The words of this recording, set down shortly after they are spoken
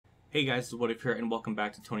Hey guys, this is WhatiFRacing and welcome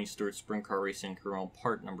back to Tony Stewart's Sprint Car Racing Career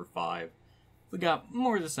part number 5. We got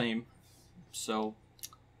more of the same. So,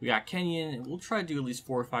 we got Kenyan, and we'll try to do at least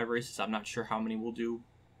 4 or 5 races. I'm not sure how many we'll do.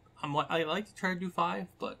 I like to try to do 5,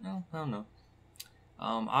 but no, I don't know.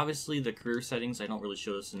 Obviously, the career settings, I don't really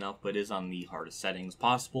show this enough, but it is on the hardest settings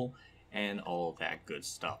possible, and all that good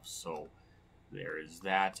stuff. So, there is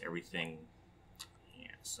that, everything.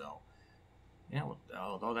 Yeah, so, yeah, with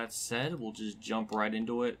all that said, we'll just jump right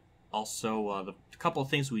into it. Also, the couple of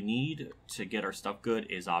things we need to get our stuff good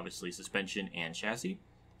is obviously suspension and chassis,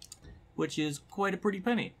 which is quite a pretty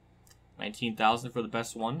penny. 19,000 for the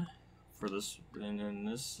best one for this, and then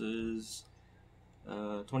this is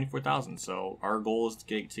 24,000. So our goal is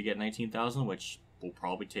to get 19,000, which will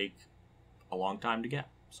probably take a long time to get.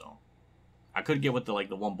 So I could get with the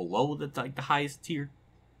one below the highest tier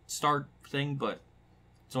start thing, but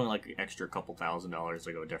it's only like an extra couple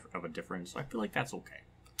 $1,000 of a difference. So I feel like that's okay.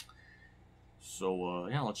 So,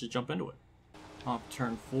 yeah, let's just jump into it. Off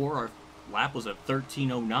turn 4, our lap was at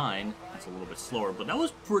 13:09. That's a little bit slower, but that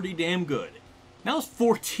was pretty damn good. That was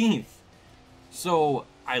 14th. So,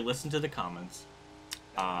 I listened to the comments.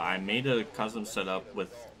 I made a custom setup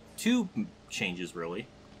with 2 changes, really,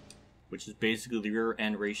 which is basically the rear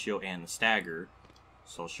end ratio and the stagger.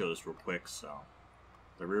 So, I'll show this real quick. So,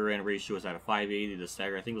 the rear end ratio was at a 580. The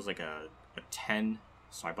stagger, I think, was like a 10.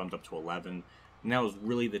 So, I bumped up to 11. And that was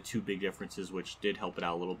really the 2 big differences, which did help it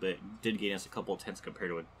out a little bit. Did gain us a couple of tenths compared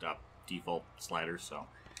to a default slider, so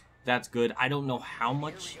that's good. I don't know how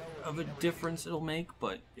much of a difference it'll make,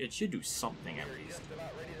 but it should do something at least.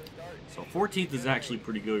 So 14th is actually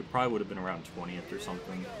pretty good. It probably would have been around 20th or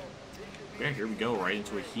something. Yeah, here we go, right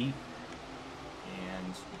into a heat. And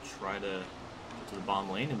we try to get to the bottom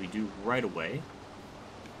lane, and we do right away.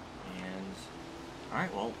 And,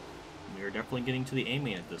 alright, well, we are definitely getting to the A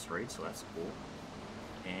main at this rate, so that's cool.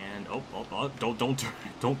 And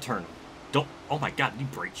don't turn. Oh my god, did you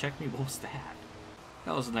brake check me? What was that?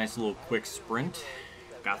 That was a nice little quick sprint.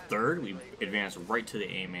 Got 3rd. We advanced right to the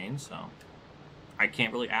A main, so I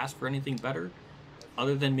can't really ask for anything better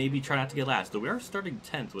other than maybe try not to get last. Though we are starting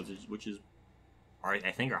 10th, which is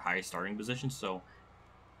I think our highest starting position. So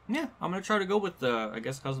yeah, I'm gonna try to go with the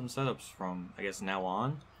custom setups from now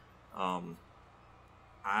on.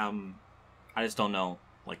 I just don't know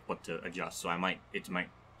what to adjust, so it might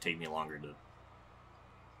take me longer to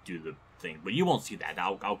do the thing, but you won't see that.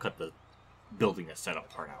 I'll cut the building a setup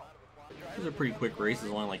part out. This is a pretty quick race.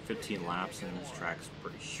 It's only like 15 laps, and this track's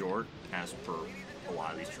pretty short as per a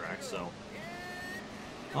lot of these tracks. So,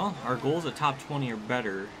 well, our goals at top 20 or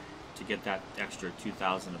better to get that extra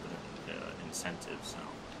 2,000 of incentive. So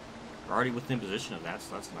we're already within position of that,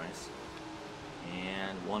 so that's nice.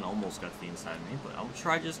 And one almost got to the inside of me, but I'll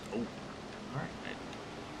try just... Oh, alright.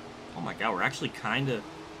 Oh my god, we're actually kind of,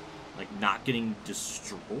 not getting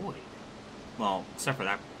destroyed. Well, except for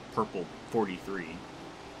that purple 43.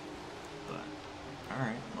 But,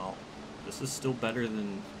 alright, well, this is still better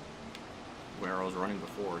than where I was running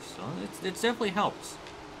before, so it definitely helps.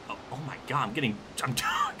 Oh my god, I'm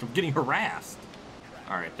getting harassed.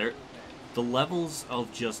 Alright, the levels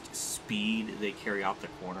of just speed they carry off the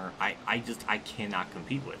corner, I cannot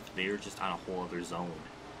compete with. They're just on a whole other zone.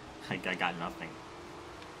 I got nothing.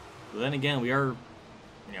 But then again, we are,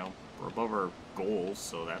 we're above our goals,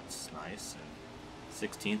 so that's nice. And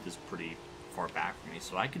 16th is pretty far back for me,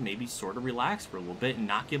 so I can maybe sort of relax for a little bit and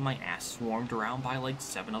not get my ass swarmed around by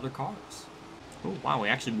 7 other cars. Oh wow, we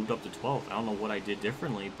actually moved up to 12th. I don't know what I did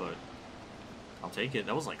differently, but I'll take it.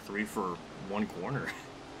 That was 3 for 1 corner.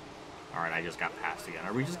 Alright, I just got passed again.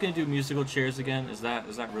 Are we just gonna do musical chairs again? Is that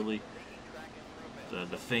really the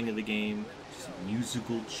thing of the game? Just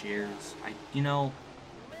musical chairs?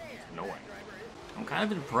 No way. I'm kind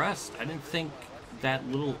of impressed. I didn't think that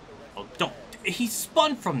little... Oh, don't... He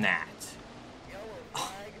spun from that!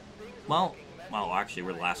 Oh. Well, actually,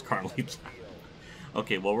 we're the last car in lead lap.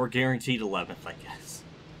 Okay, well, we're guaranteed 11th, I guess.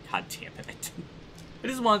 God damn it. I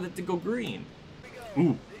just wanted it to go green.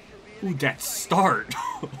 Ooh, that start!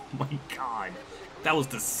 Oh my god. That was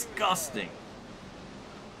disgusting.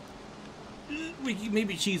 We can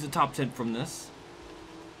maybe cheese a top 10 from this.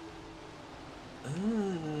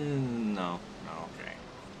 No,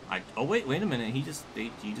 okay. Oh wait a minute. He just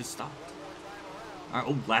stopped. All right.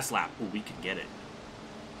 Oh, last lap. Oh, we can get it.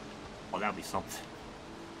 Oh, that'd be something.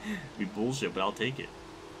 Be bullshit, but I'll take it.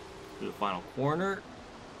 To the final corner.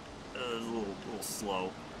 A little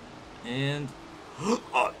slow. And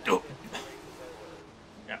oh no.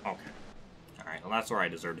 Yeah. Okay. All right. Well, that's where I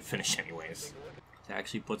deserve to finish, anyways. It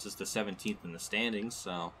actually puts us to 17th in the standings,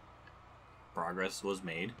 so progress was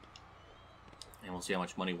made. And we'll see how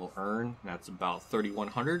much money we'll earn. That's about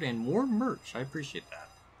 3,100 and more merch. I appreciate that.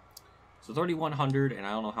 So 3,100, and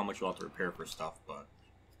I don't know how much we'll have to repair for stuff, but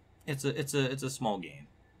it's a small gain.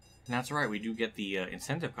 And that's right, we do get the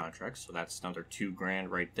incentive contracts, so that's another 2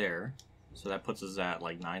 grand right there. So that puts us at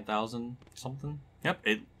like 9,000 something. Yep,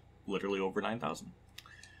 it literally over 9,000.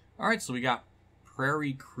 All right, so we got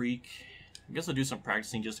Prairie Creek. I guess I'll do some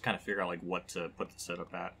practicing just to kind of figure out like what to put the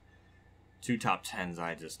setup at. 2 top 10s,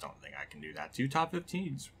 I just don't think I can do that. 2 top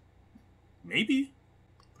 15s, maybe.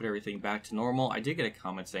 Put everything back to normal. I did get a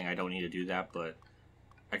comment saying I don't need to do that, but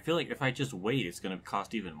I feel like if I just wait, it's going to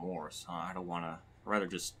cost even more. So I don't want to. I'd rather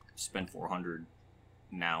just spend 400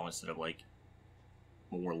 now instead of like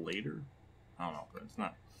more later. I don't know, but it's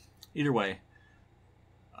not. Either way,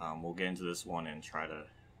 we'll get into this one and try to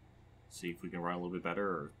see if we can run a little bit better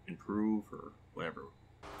or improve or whatever.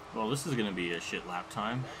 Well, this is going to be a shit lap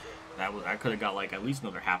time. I could have got like at least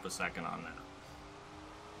another half a second on that.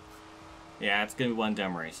 Yeah, it's going to be one of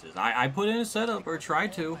them races. I put in a setup, or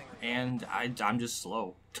tried to, and I'm just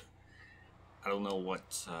slow. I don't know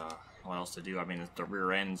what else to do. I mean, the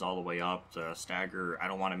rear end's all the way up, the stagger, I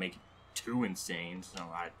don't want to make it too insane, so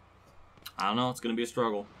I don't know, it's going to be a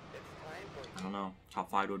struggle. I don't know, top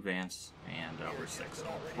 5 to advance, and we're 6th, so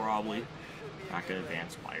probably not going to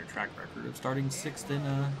advance by your track record of starting 6th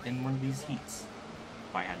in one of these heats,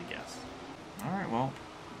 if I had to guess. Alright, well,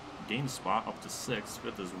 gained a spot up to 6th.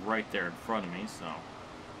 5th is right there in front of me, so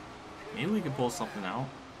maybe we can pull something out.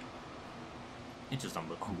 It's just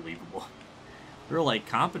unbelievable. We were like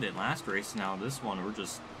competent last race, now this one we're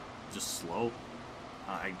just slow.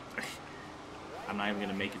 I'm not even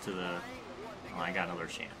gonna make it to the. Oh, I got another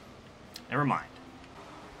chance. Never mind.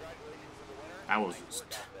 That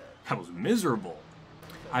was miserable.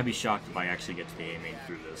 I'd be shocked if I actually get to the A-main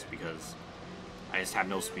through this because I just have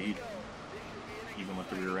no speed. Even with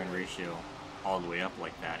the rear end ratio all the way up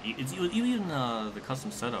like that. Even the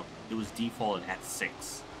custom setup, it was defaulted at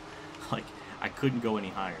 6. Like, I couldn't go any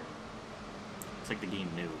higher. It's like the game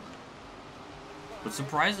knew. But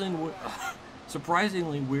surprisingly,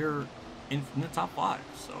 we're in the top 5,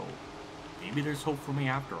 so maybe there's hope for me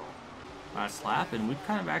after all. Last lap, and we've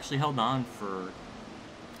kind of actually held on for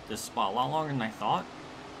this spot a lot longer than I thought.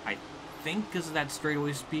 I think because of that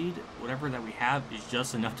straightaway speed, whatever that we have is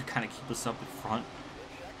just enough to kind of keep us up in front.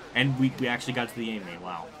 And we actually got to the A-main.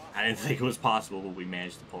 Wow. I didn't think it was possible, but we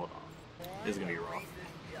managed to pull it off. This is going to be rough.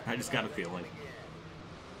 I just got a feeling.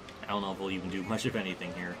 I don't know if we'll even do much of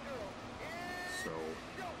anything here. So,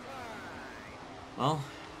 well,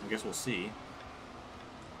 I guess we'll see.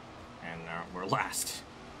 And we're last.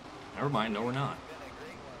 Never mind, no we're not.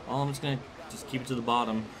 Well, I'm just going to keep it to the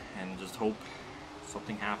bottom and just hope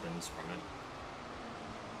something happens from it.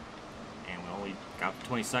 And we only got the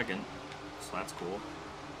 22nd, so that's cool.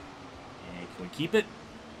 And can we keep it?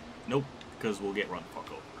 Nope, because we'll get run the fuck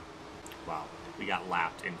over. Wow, we got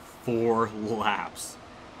lapped in 4 laps.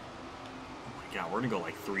 Oh my god, we're gonna go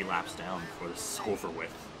like 3 laps down before this is over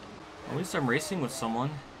with. At least I'm racing with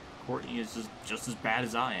someone. Courtney is just as bad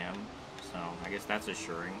as I am, so I guess that's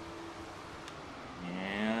assuring.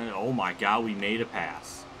 And oh my god, we made a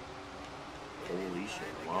pass. Holy shit.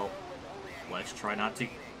 Well, let's try not to.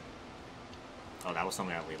 Oh, that was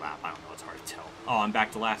something that we lap. I don't know. It's hard to tell. Oh, I'm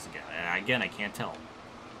back to last again. And again, I can't tell.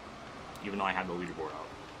 Even though I had the leaderboard up.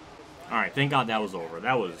 Alright, thank god that was over.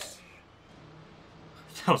 That was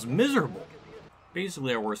miserable.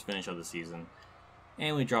 Basically our worst finish of the season.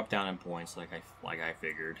 And we dropped down in points like I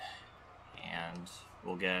figured. And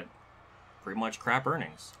we'll get pretty much crap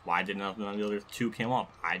earnings. Why did none of the other 2 come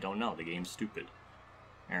up? I don't know. The game's stupid.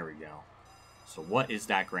 There we go. So what is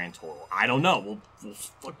that grand total? I don't know. Well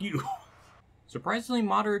fuck you. Surprisingly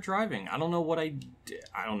moderate driving. I don't know what I did.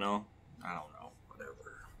 I don't know.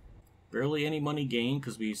 Whatever. Barely any money gained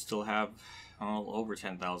because we still have over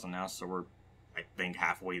 10,000 now. So we're, I think,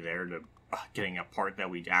 halfway there to getting a part that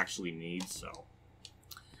we actually need. So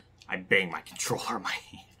I banged my controller on my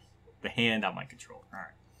hand. The hand on my controller. All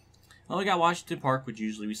right. Well, we got Washington Park, which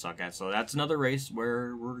usually we suck at. So that's another race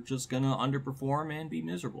where we're just going to underperform and be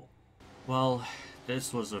miserable. Well,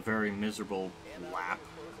 this was a very miserable lap.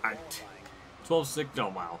 12-6, oh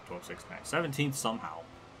wow, 12-6, 17th somehow.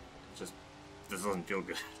 Just, this doesn't feel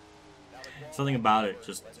good. Something about it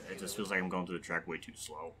just feels like I'm going through the track way too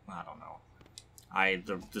slow. I don't know.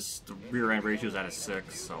 The rear end ratio is at a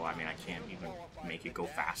 6, so I mean I can't even make it go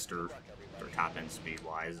faster or top end speed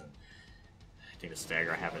wise. And I think the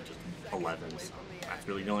stagger I have it just 11. So that's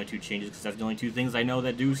really the only 2 changes because that's the only 2 things I know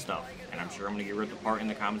that do stuff. And I'm sure I'm gonna get rid of the part in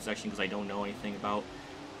the comment section because I don't know anything about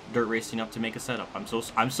dirt racing enough to make a setup.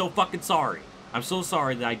 I'm so fucking sorry. I'm so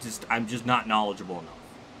sorry that I'm just not knowledgeable enough.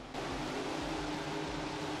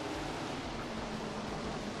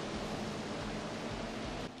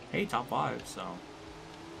 hey, top 5, so...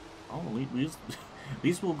 Oh, at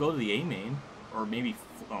least we'll go to the A main. Or maybe...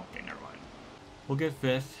 Okay, never mind. We'll get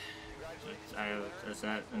 5th. Is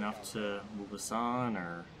that enough to move us on,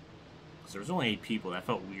 or... Because there was only 8 people. That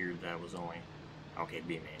felt weird that was only... Okay,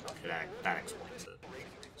 B main. Okay, that explains it.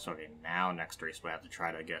 So, okay, now next race we'll have to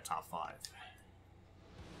try to get top 5.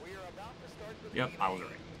 Yep, I was right.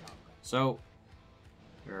 So,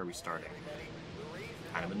 where are we starting?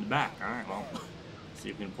 Kind of in the back. Alright, well, see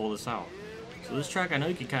if we can pull this out. So this track, I know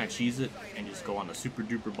you can kind of cheese it and just go on the super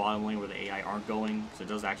duper bottom lane where the AI aren't going, so it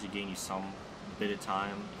does actually gain you some bit of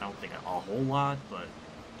time. I don't think a whole lot, but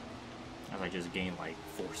as I just gained like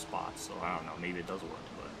 4 spots, so I don't know, maybe it does work,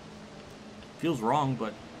 but it feels wrong,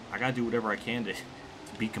 but I gotta do whatever I can to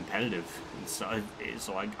be competitive, and so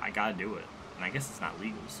I gotta do it. And I guess it's not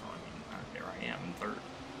legal, so I mean, there I am in 3rd.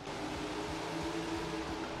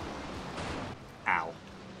 Ow.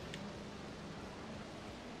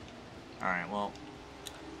 Alright, well,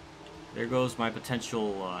 there goes my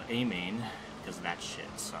potential A main because of that shit,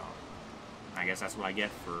 so I guess that's what I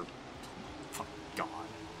get for... Fuck God.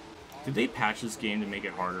 Did they patch this game to make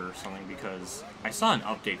it harder or something? Because I saw an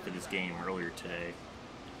update for this game earlier today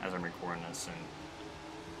as I'm recording this, and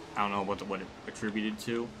I don't know what it attributed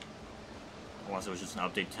to. Unless it was just an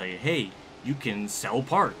update to tell you, hey, you can sell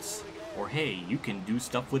parts. Or hey, you can do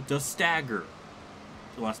stuff with the stagger.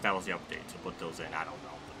 Unless that was the update to put those in, I don't know.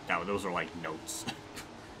 But those are like notes.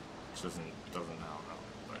 Which doesn't, I don't know.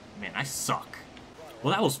 But man, I suck.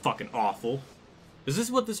 Well, that was fucking awful. Is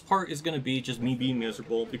this what this part is gonna be? Just me being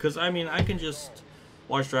miserable? Because I mean, I can just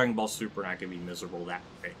watch Dragon Ball Super and I can be miserable that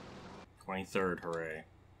way. 23rd, hooray.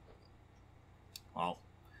 Well,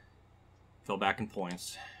 fell back in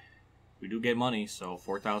points. We do get money, so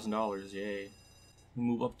 $4,000, yay. We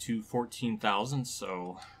move up to 14,000,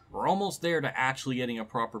 so we're almost there to actually getting a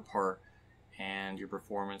proper part, and your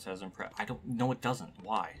performance has impressed. I don't know, it doesn't.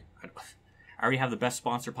 Why? I already have the best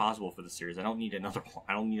sponsor possible for the series. I don't need another one.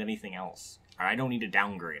 I don't need anything else. I don't need a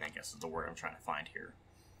downgrade, I guess is the word I'm trying to find here.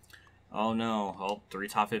 Oh no, oh, 3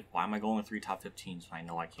 top 15. Why am I going with 3 top 15s? I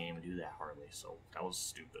know I can't even do that hardly, so that was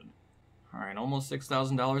stupid. Alright, almost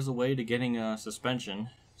 $6,000 away to getting a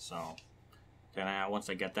suspension, so then once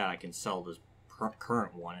I get that, I can sell this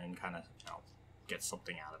current one and kind of, you know, get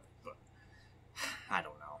something out of it, but I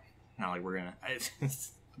don't know. Not like we're gonna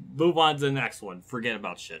move on to the next one. Forget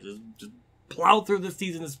about shit. Just plow through the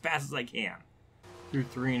season as fast as I can. Through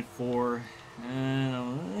 3 and 4.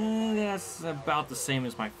 That's about the same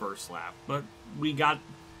as my first lap, but we got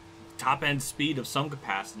top end speed of some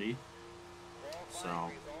capacity.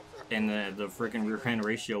 So, and the freaking rear end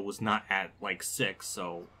ratio was not at like 6,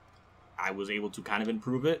 so I was able to kind of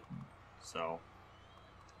improve it. So,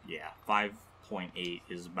 yeah, 5.8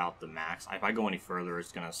 is about the max. If I go any further,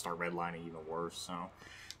 it's gonna start redlining even worse. So,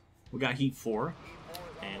 we got Heat 4,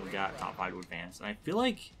 and we got top 5 to advance. And I feel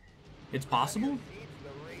like it's possible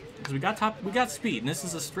because we got speed, and this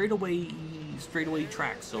is a straightaway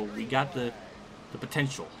track, so we got the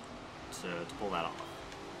potential to pull that off.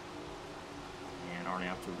 And already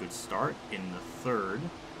off to a good start in the 3rd.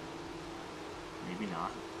 Maybe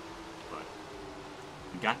not, but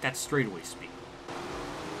we got that straightaway speed.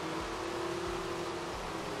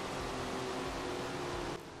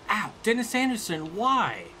 Ow, Dennis Anderson,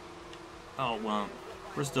 why? Oh well,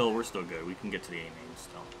 we're still good. We can get to the A main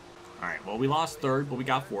still. All right, well we lost 3rd, but we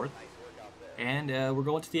got 4th, and we're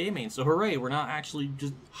going to the A main. So hooray, we're not actually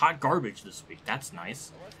just hot garbage this week. That's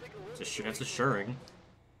nice. That's assuring.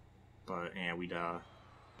 But yeah, we'd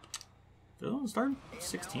start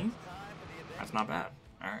 16th. That's not bad.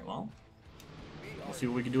 All right, well, we'll see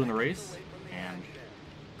what we can do in the race and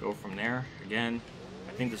go from there. Again,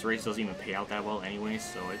 I think this race doesn't even pay out that well anyway,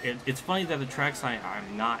 so it's funny that the tracks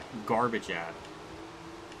I'm not garbage at,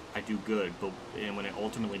 I do good, but when it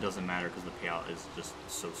ultimately doesn't matter because the payout is just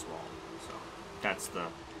so small. So that's the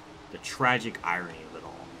tragic irony of it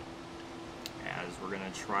all. As we're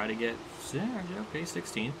gonna try to get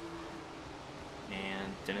 16th,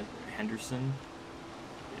 and Dennis Henderson,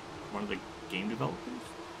 one of the game developers.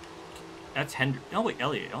 That's Oh wait,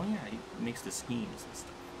 Elliot. Oh yeah, he makes the schemes and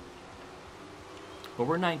stuff. But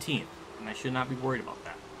we're 19th, and I should not be worried about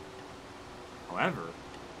that. However,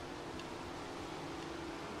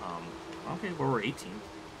 okay, well, we're 18th,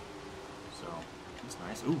 so that's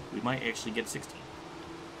nice. Ooh, we might actually get 16th.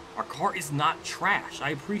 Our car is not trash. I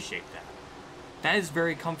appreciate that. That is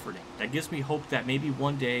very comforting. That gives me hope that maybe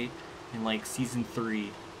one day in like season 3 we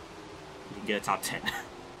can get a top 10.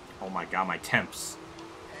 Oh my god, my temps.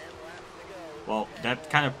 Well, that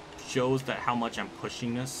kind of shows that how much I'm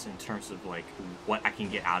pushing this in terms of like what I can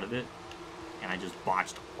get out of it, and I just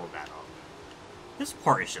botched all that up. This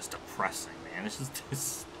part is just depressing, man. It's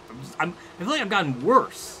just, I feel like I've gotten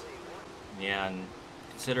worse. Yeah, and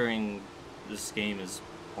considering this game is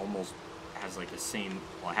almost has like the same,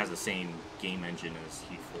 well, it has the same game engine as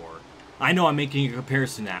Heat 4. I know I'm making a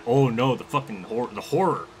comparison to that. Oh no, the fucking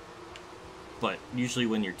horror. But usually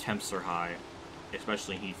when your temps are high,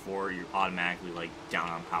 especially in Heat 4, you're automatically like down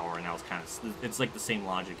on power, and that was kind of, it's like the same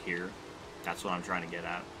logic here. That's what I'm trying to get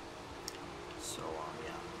at. So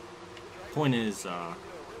yeah. Point is,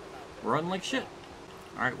 we're running like shit.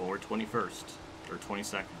 All right, well we're 21st or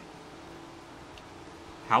 22nd.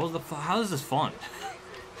 How is this fun?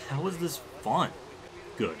 How is this fun?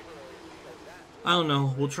 Good. I don't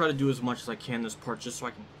know. We'll try to do as much as I can this part just so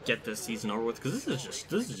I can get this season over with, because this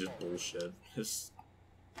is just bullshit.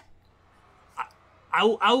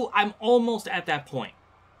 I'm almost at that point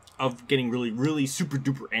of getting really super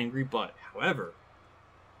duper angry, but however,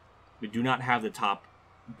 we do not have the top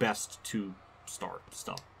best 2-star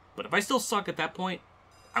stuff. But if I still suck at that point,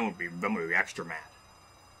 I'm gonna be extra mad.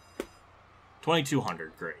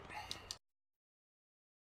 2200, great.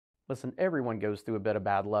 Listen, everyone goes through a bit of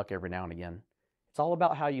bad luck every now and again. It's all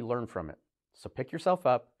about how you learn from it. So pick yourself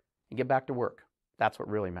up and get back to work. That's what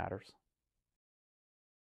really matters.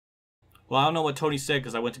 Well, I don't know what Tony said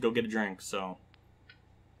because I went to go get a drink, so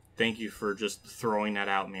thank you for just throwing that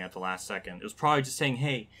out at me at the last second. It was probably just saying,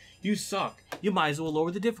 hey, you suck. You might as well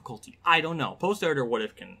lower the difficulty. I don't know. Post-editor What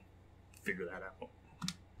If can figure that out.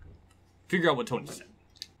 Figure out what Tony said.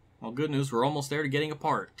 Well, good news, we're almost there to getting a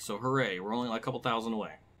part, so hooray, we're only like a couple thousand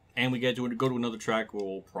away. And we get to go to another track where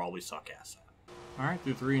we'll probably suck ass at. Alright,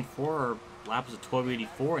 through 3 and 4, our lap was at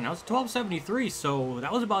 1284, and now it's 1273, so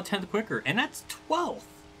that was about 10th quicker, and that's 12th!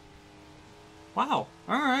 Wow,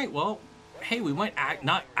 alright, well, hey, we might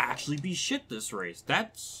not actually be shit this race.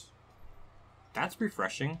 That's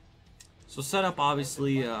refreshing. So setup,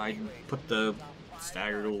 obviously, I put the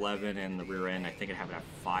stagger to 11 and the rear end, I think I have it at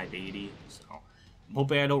 580, so I'm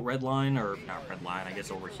hoping I don't redline, or not redline, I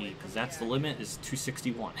guess overheat, because that's the limit, is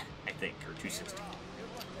 261, I think, or 260.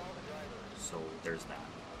 So there's that.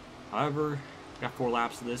 However, got 4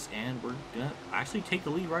 laps of this, and we're gonna actually take the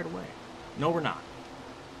lead right away. No, we're not.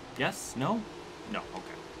 Yes? No? No,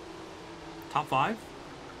 okay. Top 5?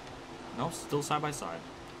 No, still side by side.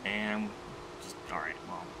 And just, alright,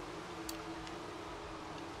 well.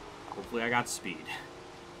 Hopefully I got speed.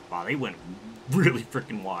 Wow, they went really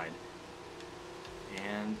freaking wide.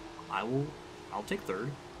 And I'll take 3rd.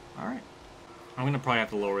 Alright. I'm gonna probably have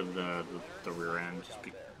to lower the rear end. Just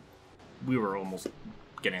because we were almost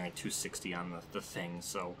getting like 260 on the thing,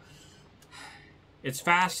 so it's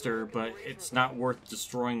faster, but it's not worth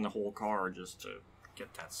destroying the whole car just to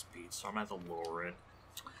get that speed, so I'm gonna have to lower it.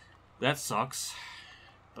 That sucks,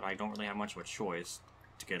 but I don't really have much of a choice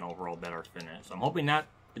to get an overall better finish. So I'm hoping that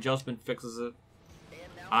adjustment fixes it.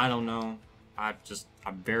 I don't know. I'm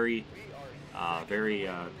very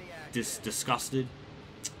disgusted,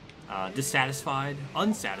 dissatisfied,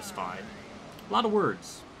 unsatisfied. A lot of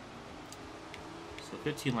words. So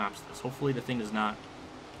 15 laps of this. Hopefully the thing does not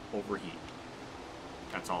overheat.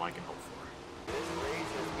 That's all I can hope for.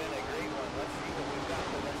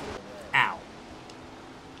 Ow.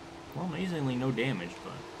 Well, amazingly no damage,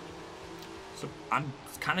 but... So I'm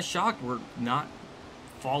kind of shocked we're not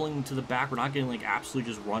falling to the back. We're not getting like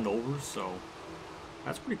absolutely just run over, so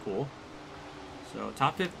that's pretty cool. So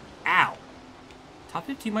top 15... Ow! Top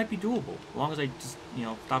 15 might be doable, as long as I just, you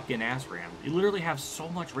know, stop getting ass rammed. You literally have so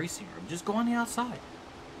much racing room. Just go on the outside.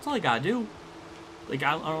 That's all I gotta do. Like,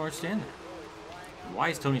 I don't understand that. Why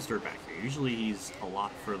is Tony Stewart back here? Usually he's a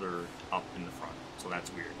lot further up in the front, so that's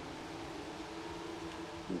weird.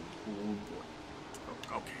 Ooh,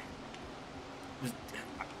 boy. Okay.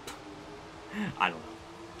 I don't know.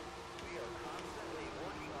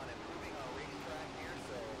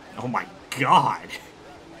 Oh my god!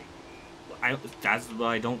 That's what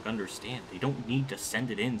I don't understand. They don't need to send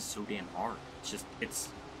it in so damn hard. It's just,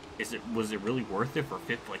 was it really worth it for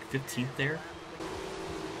 15th there?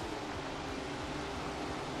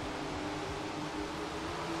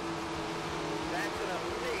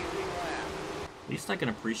 At least I can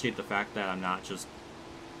appreciate the fact that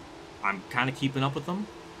I'm kind of keeping up with them.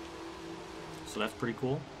 So that's pretty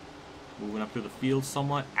cool. Moving up through the field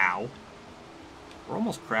somewhat. Ow. We're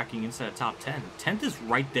almost cracking inside of top 10. 10th is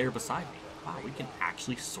right there beside me. Wow, we can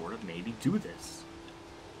actually sort of maybe do this.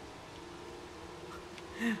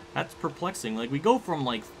 That's perplexing. Like, we go from,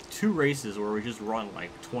 like, 2 races where we just run, like,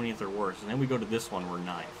 20th or worse, and then we go to this one, we're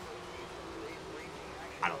 9th.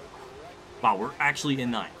 I don't know. Wow, we're actually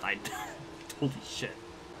in 9th. Holy shit.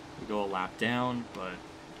 We go a lap down, but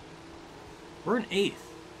we're in 8th.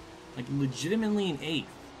 Like, legitimately in 8th.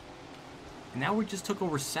 And now we just took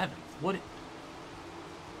over 7th. What?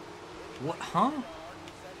 What? Huh?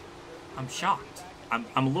 I'm shocked. I'm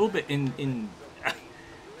a little bit in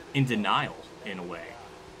denial in a way.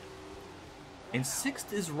 And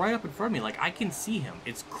 6th is right up in front of me. Like, I can see him.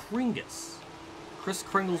 It's Kringus. Chris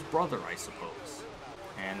Kringle's brother, I suppose.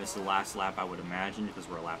 And this is the last lap, I would imagine, because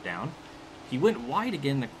we're a lap down. He went wide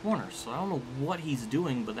again in the corner, so I don't know what he's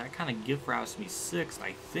doing, but that kind of gift wraps me 6th,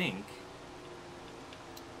 I think.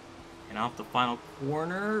 And off the final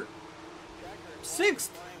corner... 6th!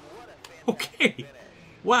 Okay.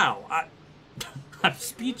 Wow. I'm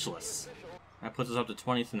speechless. That puts us up to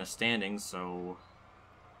 20th in the standings, so...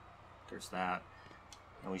 there's that.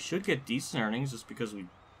 And we should get decent earnings just because we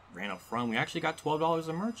ran up front. We actually got $12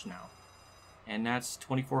 in merch now. And that's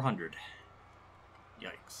 $2,400.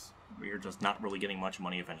 Yikes. We're just not really getting much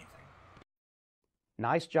money, if anything.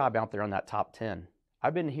 Nice job out there on that top 10.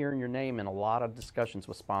 I've been hearing your name in a lot of discussions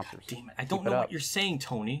with sponsors. Damn it, I don't know what you're saying,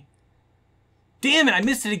 Tony. Damn it, I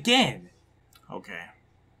missed it again! Okay.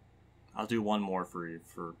 I'll do one more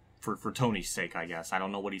for Tony's sake, I guess. I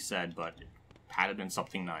don't know what he said, but it had it been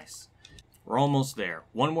something nice. We're almost there.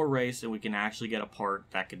 One more race, and we can actually get a part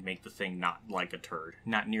that could make the thing not like a turd.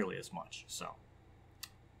 Not nearly as much, so.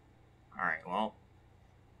 Alright, well,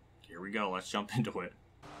 here we go. Let's jump into it.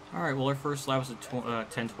 Alright, well, our first lap was at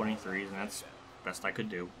 10:23, and that's best I could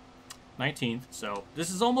do. 19th, so this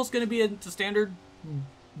is almost going to be a standard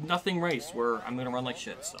nothing race where I'm going to run like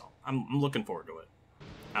shit, so I'm looking forward to it.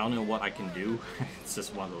 I don't know what I can do. It's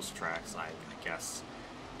just one of those tracks, I guess.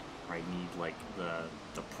 I need, like, the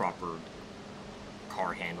proper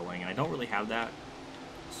car handling, and I don't really have that,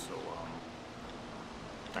 so,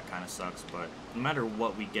 that kind of sucks, but no matter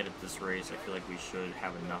what we get at this race, I feel like we should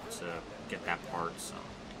have enough to get that part, so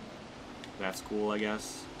that's cool, I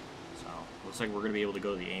guess. So, looks like we're going to be able to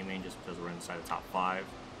go to the A main just because we're inside the top 5.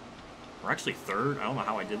 We're actually 3rd. I don't know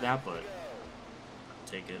how I did that, but I'll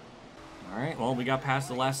take it. Alright, well, we got past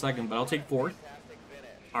the last second, but I'll take 4th.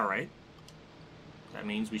 Alright. That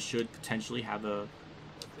means we should potentially have a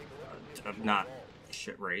not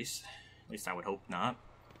shit race. At least I would hope not.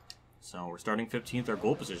 So we're starting 15th. Our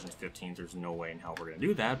goal position's 15th. There's no way in hell we're going to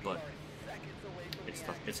do that, but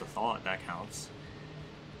it's a thought. That counts.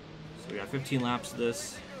 So we got 15 laps of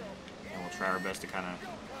this, and we'll try our best to kind of...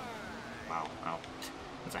 Wow.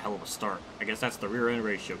 That's a hell of a start. I guess that's the rear end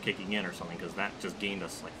ratio kicking in or something, because that just gained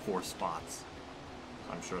us like 4 spots.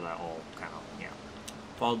 So I'm sure that all kind of, yeah,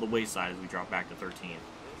 followed the wayside as we drop back to 13th.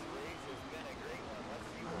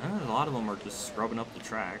 A lot of them are just scrubbing up the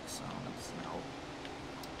track, so that doesn't help.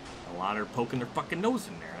 A lot are poking their fucking nose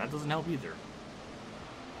in there. That doesn't help either.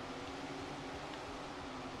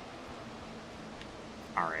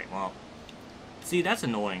 Alright, well, see, that's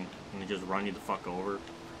annoying when they just run you the fuck over.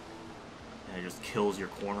 And it just kills your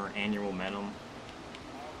corner and your momentum.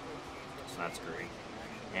 So that's great.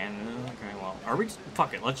 And okay, well, are we just,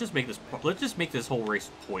 fuck it? Let's just make this whole race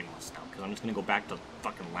pointless now, because I'm just gonna go back to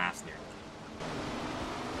fucking last nearly.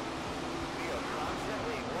 We are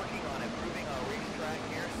constantly working on improving our racetrack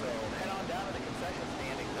here, so head on down to the concession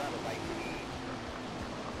stand and grab a bite to eat.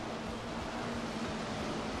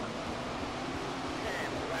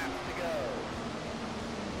 10 laps to go.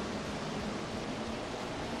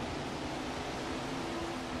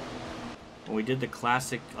 When we did the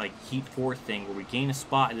classic, like, Heat 4 thing, where we gain a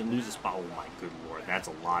spot and then lose a spot, oh my good lord, that's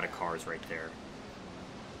a lot of cars right there.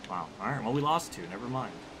 Wow, alright, well we lost 2, never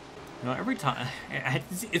mind. You know, every time,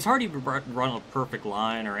 it's hard to even run a perfect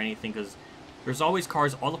line or anything, because there's always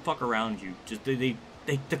cars all the fuck around you. Just, the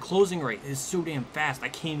closing rate is so damn fast, I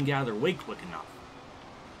can't even get out of their way quick enough.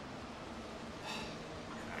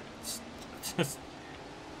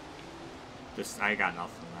 I got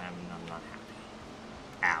nothing, I'm not happy.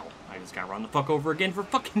 Ow, I just got run the fuck over again for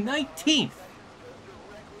fucking 19th!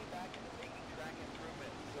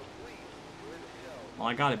 Well,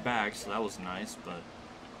 I got it back, so that was nice, but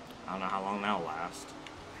I don't know how long that'll last.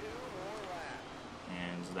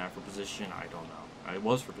 And is that for position? I don't know. It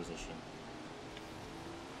was for position.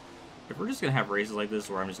 If we're just gonna have races like this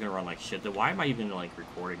where I'm just gonna run like shit, then why am I even like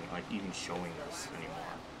recording, like even showing this anymore?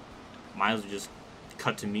 Might as well just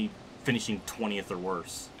cut to me finishing 20th or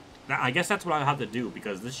worse. I guess that's what I have to do,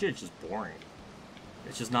 because this shit's just boring.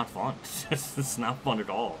 It's just not fun. It's not fun at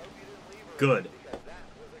all. Good.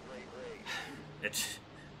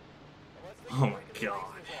 Oh my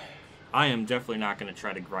god. I am definitely not going to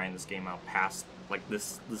try to grind this game out past, like,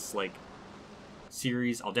 this like,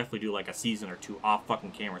 series. I'll definitely do, like, a season or 2 off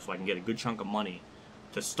fucking camera so I can get a good chunk of money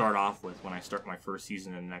to start off with when I start my first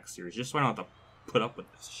season in the next series. Just so I don't have to put up with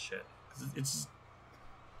this shit. 'Cause it's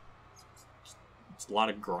a lot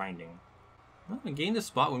of grinding. Well, we gained a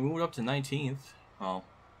spot. We moved up to 19th. Well,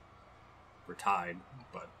 we're tied,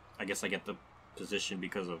 but I guess I get the position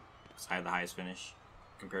because I had the highest finish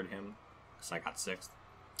compared to him. Because I got 6th.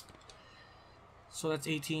 So that's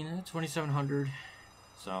 2,700.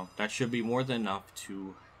 So that should be more than enough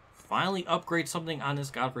to finally upgrade something on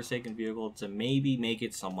this godforsaken vehicle to maybe make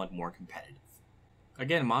it somewhat more competitive.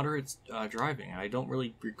 Again, moderate driving. I don't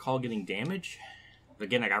really recall getting damage. But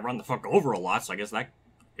again, I got run the fuck over a lot, so I guess that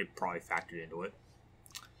it probably factored into it.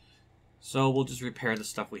 So we'll just repair the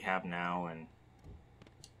stuff we have now, and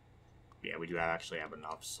yeah, we do actually have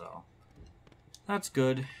enough, so that's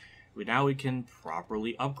good. Now we can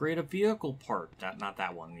properly upgrade a vehicle part. Not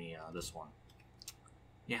that one, this one.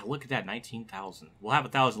 Yeah, look at that, 19,000. We'll have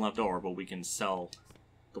 1,000 left over, but we can sell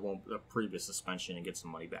the previous suspension and get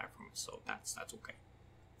some money back from it, so that's okay.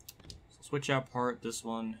 So switch out part, this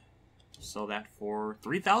one, sell that for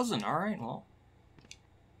 3,000. All right, well,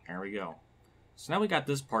 there we go. So now we got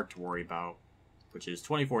this part to worry about, which is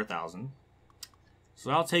 24,000.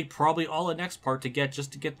 So I'll take probably all the next part to get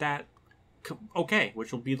just to get that okay,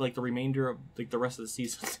 which will be like the remainder of like the rest of the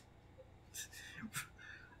season.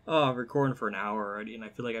 Oh, I'm recording for an hour already, and I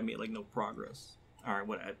feel like I made like no progress. All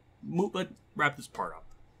right, let's wrap this part up.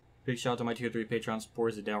 Big shout out to my tier 3 Patreon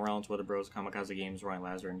supporters: Dale Reynolds, Weather Bros, KamikazeGames, Ronnie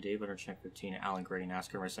Lazzarine, Dave Check 15, Alan Gray,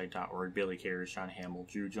 NASCARRaceSite.org, Billy Carey, Shawn Hammel,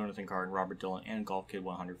 Drew, Joanathon Carten, Robert Dillon, and Golf Kid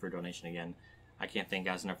 100 for a donation again. I can't thank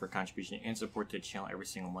guys enough for contribution and support to the channel every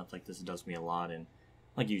single month like this. It does me a lot, and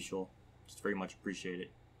like usual, just very much appreciate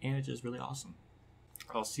it, and it's just really awesome.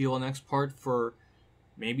 I'll see you on the next part for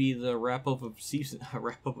maybe the wrap up of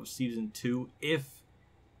season 2, if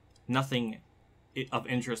nothing of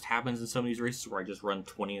interest happens in some of these races where I just run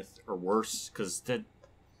 20th or worse, because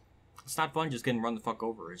it's not fun just getting run the fuck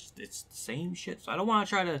over. It's the same shit, so I don't want to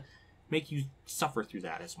try to make you suffer through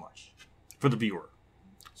that as much for the viewer.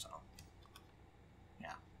 So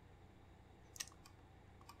yeah,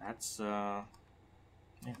 that's yeah,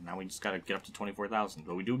 now we just gotta get up to 24,000,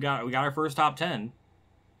 but we got our first top 10.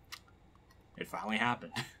 It finally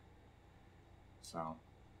happened. So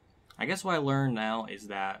I guess what I learned now is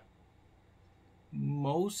that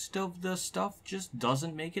most of the stuff just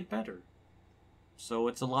doesn't make it better. So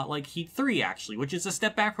it's a lot like Heat 3, actually, which is a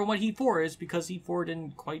step back from what Heat 4 is, because Heat 4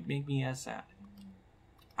 didn't quite make me as sad.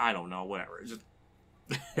 I don't know, whatever. Just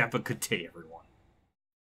have a good day, everyone.